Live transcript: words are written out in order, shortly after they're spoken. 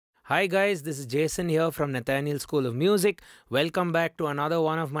Hi guys, this is Jason here from Nathaniel School of Music. Welcome back to another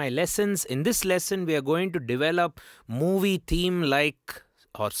one of my lessons. In this lesson, we are going to develop movie theme like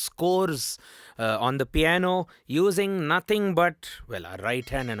or scores on the piano using nothing but, well, our right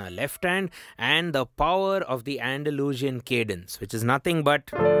hand and our left hand and the power of the Andalusian Cadence, which is nothing but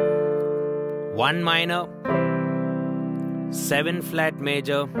 1 minor, 7 flat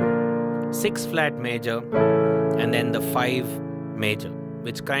major, 6 flat major, and then the 5 major,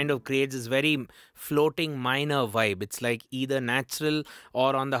 which kind of creates this very floating minor vibe. It's like either natural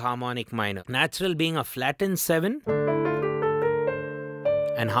or on the harmonic minor. Natural being a flattened 7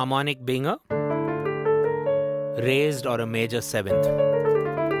 and harmonic being a raised or a major 7th.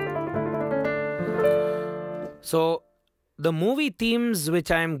 So the movie themes which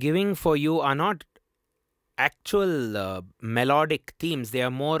I am giving for you are not actual melodic themes. They are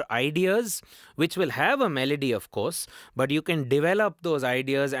more ideas which will have a melody, of course, but you can develop those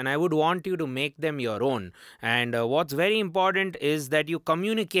ideas and I would want you to make them your own. And what's very important is that you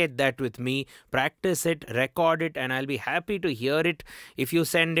communicate that with me, practice it, record it, and I'll be happy to hear it if you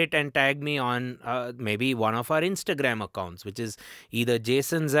send it and tag me on maybe one of our Instagram accounts, which is either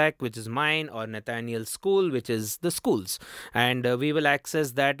Jason Zach, which is mine, or Nathaniel School, which is the school's. And we will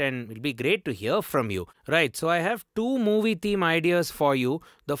access that and it'll be great to hear from you. Right, so I have 2 movie theme ideas for you.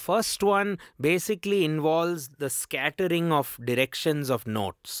 The first one basically involves the scattering of directions of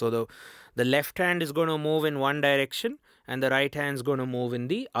notes. So the left hand is going to move in one direction and the right hand is going to move in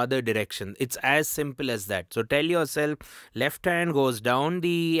the other direction. It's as simple as that. So tell yourself, left hand goes down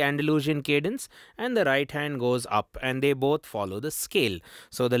the Andalusian cadence and the right hand goes up, and they both follow the scale.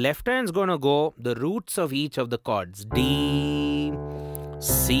 So the left hand is going to go the roots of each of the chords: D,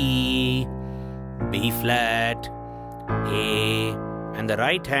 C, B flat, A, and the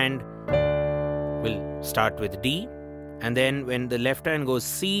right hand will start with D, and then when the left hand goes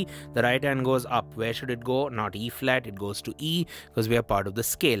C, the right hand goes up. Where should it go? Not E flat, it goes to E because we are part of the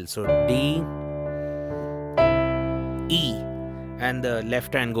scale. So D, E, and the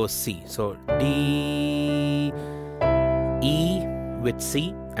left hand goes C. So D, E with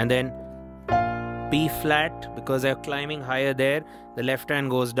C, and then B flat, because they're climbing higher there, the left hand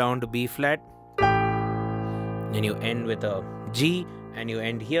goes down to B flat. Then you end with a G and you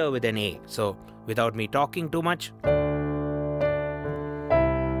end here with an A. So without me talking too much,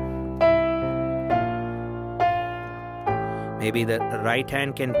 maybe the right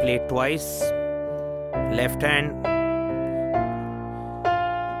hand can play twice, left hand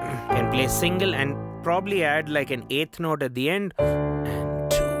can play single and probably add like an 8th note at the end, and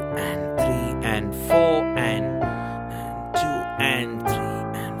 2 and 3 and 4 and 2 and 3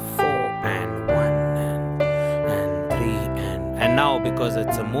 and 4 and 1 and 3 and now, because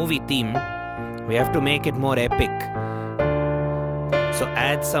it's a movie theme, we have to make it more epic. So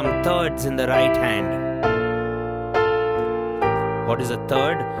add some thirds in the right hand. What is a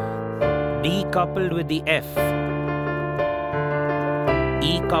third? D coupled with the F,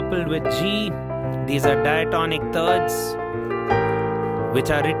 E coupled with G. These are diatonic thirds which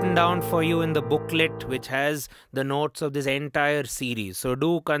are written down for you in the booklet, which has the notes of this entire series. So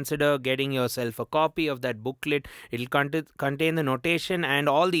do consider getting yourself a copy of that booklet. It'll contain the notation and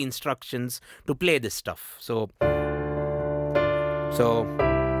all the instructions to play this stuff. So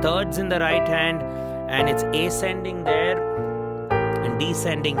thirds in the right hand, and it's ascending there and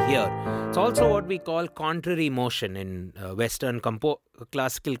descending here. It's also what we call contrary motion in Western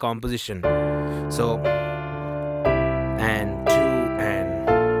classical composition. So, and 2 and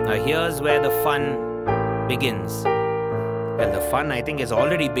now here's where the fun begins. Well, the fun I think has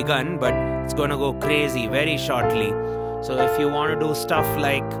already begun, but it's gonna go crazy very shortly. So if you want to do stuff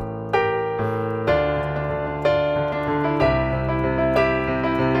like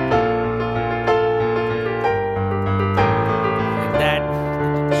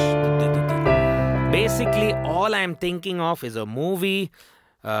basically, all I'm thinking of is a movie,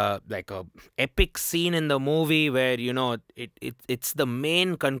 like a epic scene in the movie where, you know, it's the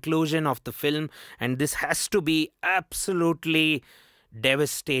main conclusion of the film, and this has to be absolutely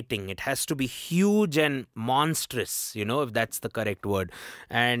devastating. It has to be huge and monstrous, you know, if that's the correct word.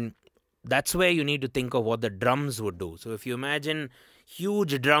 And that's where you need to think of what the drums would do. So if you imagine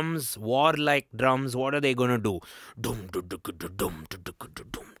huge drums, warlike drums, what are they going to do? Dum, dum, dum, dum, dum, dum,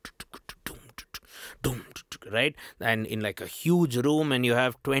 dum, right? And in like a huge room, and you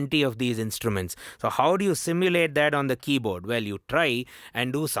have 20 of these instruments. So how do you simulate that on the keyboard? Well, you try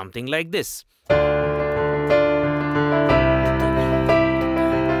and do something like this. So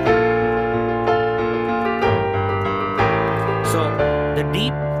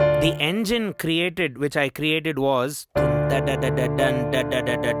the the engine created, which I created, was da da da da dun da da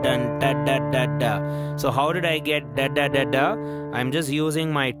da da dun da da da da. So how did I get da da da da? I'm just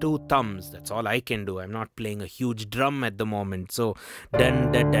using my two thumbs. That's all I can do. I'm not playing a huge drum at the moment. So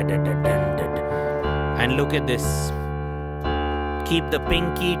dun da da da da dun da da. And look at this. Keep the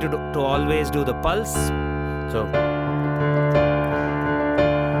pinky to always do the pulse. So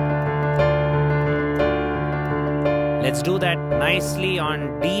let's do that nicely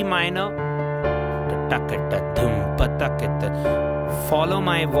on D minor. Follow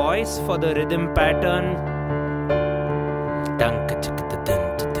my voice for the rhythm pattern.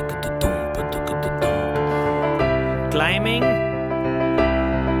 Climbing,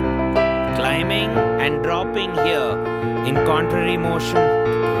 climbing and dropping here in contrary motion.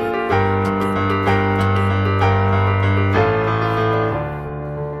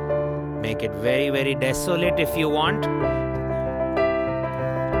 Make it very, very desolate if you want.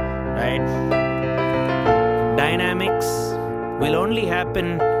 Right? Dynamics will only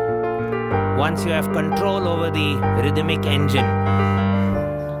happen once you have control over the rhythmic engine.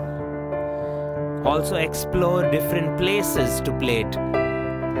 Also explore different places to play it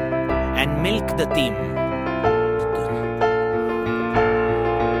and milk the theme.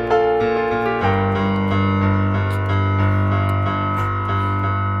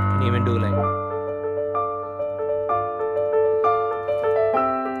 Can even do like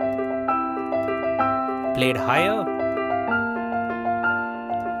played higher.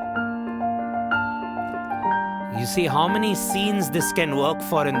 You see how many scenes this can work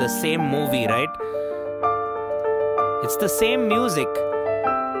for in the same movie, right? It's the same music.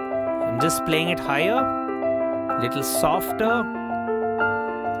 I'm just playing it higher, little softer.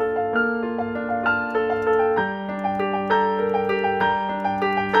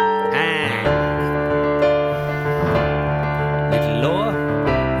 And little lower,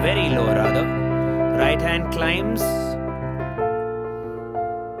 very low rather. Right hand climbs.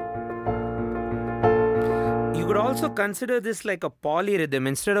 You could also consider this like a polyrhythm.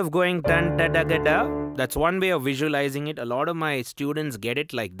 Instead of going dun da da da da, that's one way of visualizing it. A lot of my students get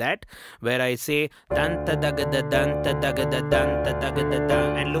it like that, where I say dun da da da dun da da da dun da da da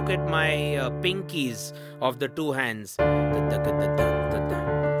da, and look at my pinkies of the two hands. They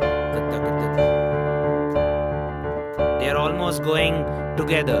are almost going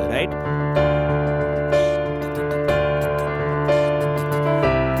together, right?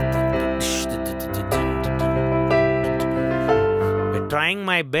 Trying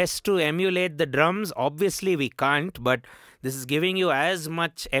my best to emulate the drums. Obviously we can't, but this is giving you as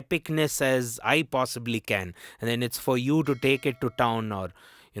much epicness as I possibly can, and then it's for you to take it to town or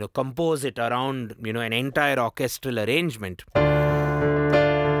compose it around an entire orchestral arrangement.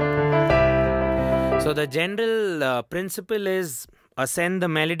 So the general principle is ascend the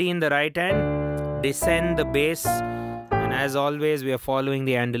melody in the right hand, descend the bass, and as always we are following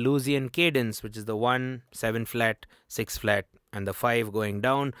the Andalusian cadence, which is the 1, 7 flat, 6 flat, and the 5 going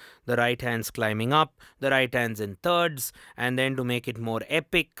down, the right hand's climbing up, the right hand's in thirds, and then to make it more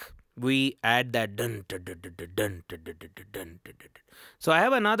epic, we add that dun dun dun dun dun dun dun dun dun. So I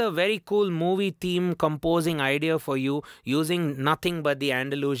have another very cool movie theme composing idea for you using nothing but the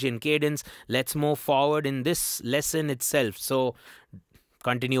Andalusian cadence. Let's move forward in this lesson itself. So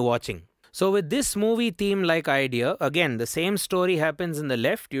continue watching. So with this movie theme like idea, again the same story happens in the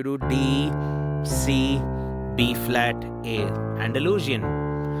left. You do D, C, B flat, A, Andalusian.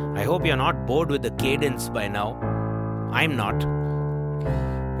 I hope you're not bored with the cadence by now. I'm not.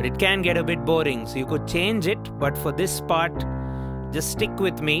 But it can get a bit boring, so you could change it, but for this part, just stick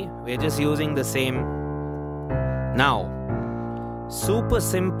with me. We're just using the same. Now, super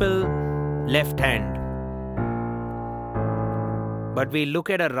simple left hand. But we look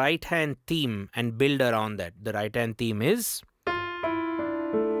at a right hand theme and build around that. The right hand theme is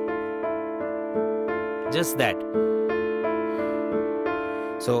just that.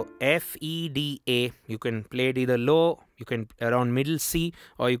 So F, E, D, A. You can play it either low, you can around middle C,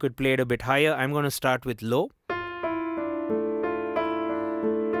 or you could play it a bit higher. I'm going to start with low.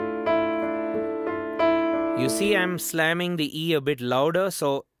 You see I'm slamming the E a bit louder,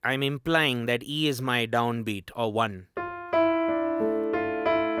 so I'm implying that E is my downbeat or 1.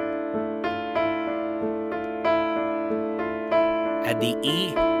 At the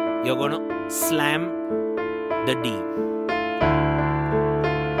E, you're going to slam the D.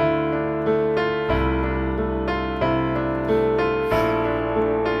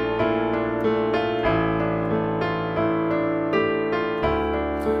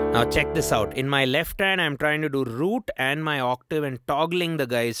 Now check this out. In my left hand, I'm trying to do root and my octave and toggling the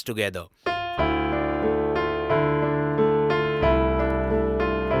guys together.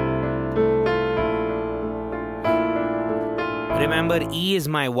 remember E is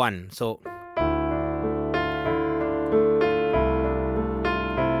my 1. So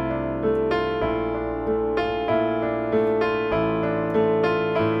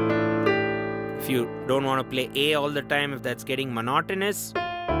if you don't want to play A all the time, if that's getting monotonous,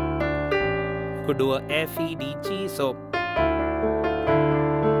 you could do a F, E, D, G. So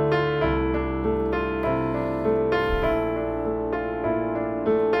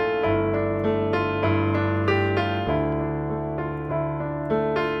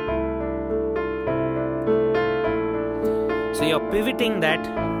you're pivoting that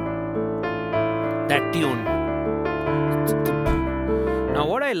tune. Now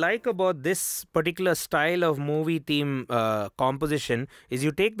what I like about this particular style of movie theme composition is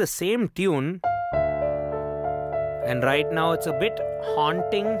you take the same tune, and right now it's a bit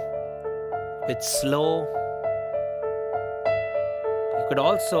haunting, a bit slow. You could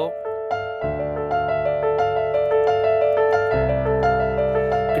also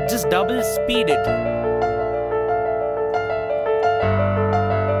just double speed it.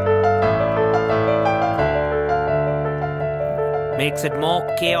 Makes it more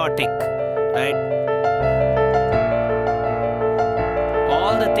chaotic, right?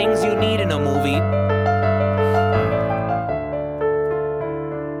 All the things you need in a movie.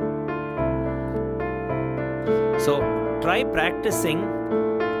 So try practicing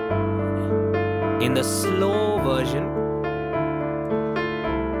in the slow version,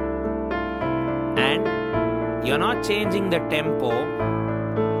 and you're not changing the tempo,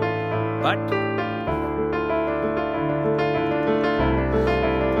 but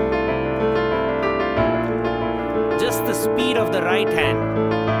the speed of the right hand.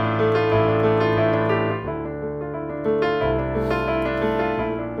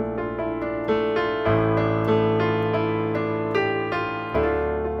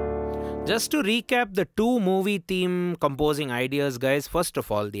 Just to recap the two movie theme composing ideas, guys. First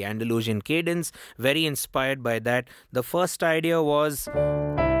of all, the Andalusian Cadence, very inspired by that. The first idea was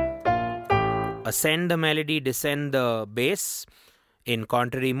ascend the melody, descend the bass in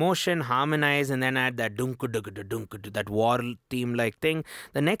contrary motion, harmonize, and then add that that war theme like thing.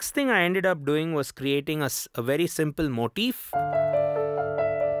 The next thing I ended up doing was creating a very simple motif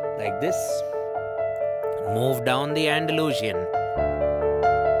like this. Move down the Andalusian.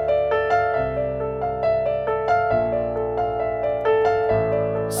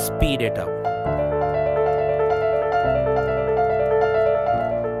 Speed it up.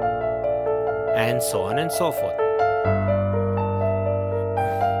 And so on and so forth.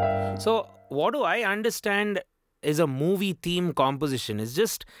 So what do I understand is a movie theme composition? It's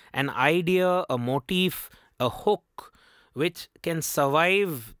just an idea, a motif, a hook which can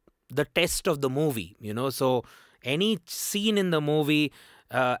survive the test of the movie, you know. So any scene in the movie,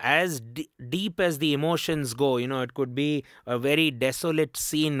 as deep as the emotions go, you know, it could be a very desolate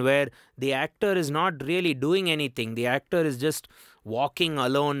scene where the actor is not really doing anything. The actor is just walking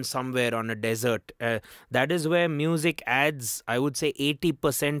alone somewhere on a desert. That is where music adds, I would say,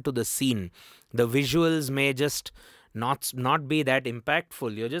 80% to the scene. The visuals may just not be that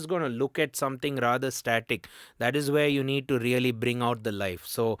impactful. You're just going to look at something rather static. That is where you need to really bring out the life.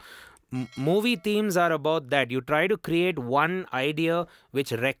 So movie themes are about that. You try to create one idea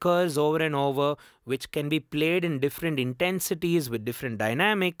which recurs over and over, which can be played in different intensities with different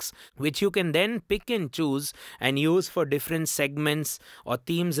dynamics, which you can then pick and choose and use for different segments or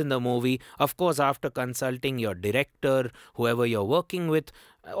themes in the movie. Of course, after consulting your director, whoever you're working with,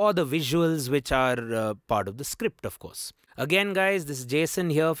 or the visuals which are part of the script, of course. Again, guys, this is Jason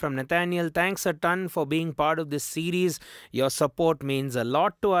here from Nathaniel. Thanks a ton for being part of this series. Your support means a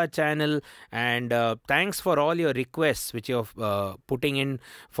lot to our channel, and thanks for all your requests which you're putting in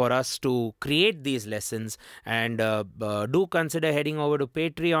for us to create these lessons. And do consider heading over to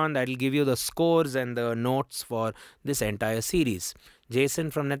Patreon. That will give you the scores and the notes for this entire series. Jason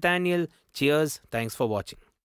from Nathaniel. Cheers. Thanks for watching.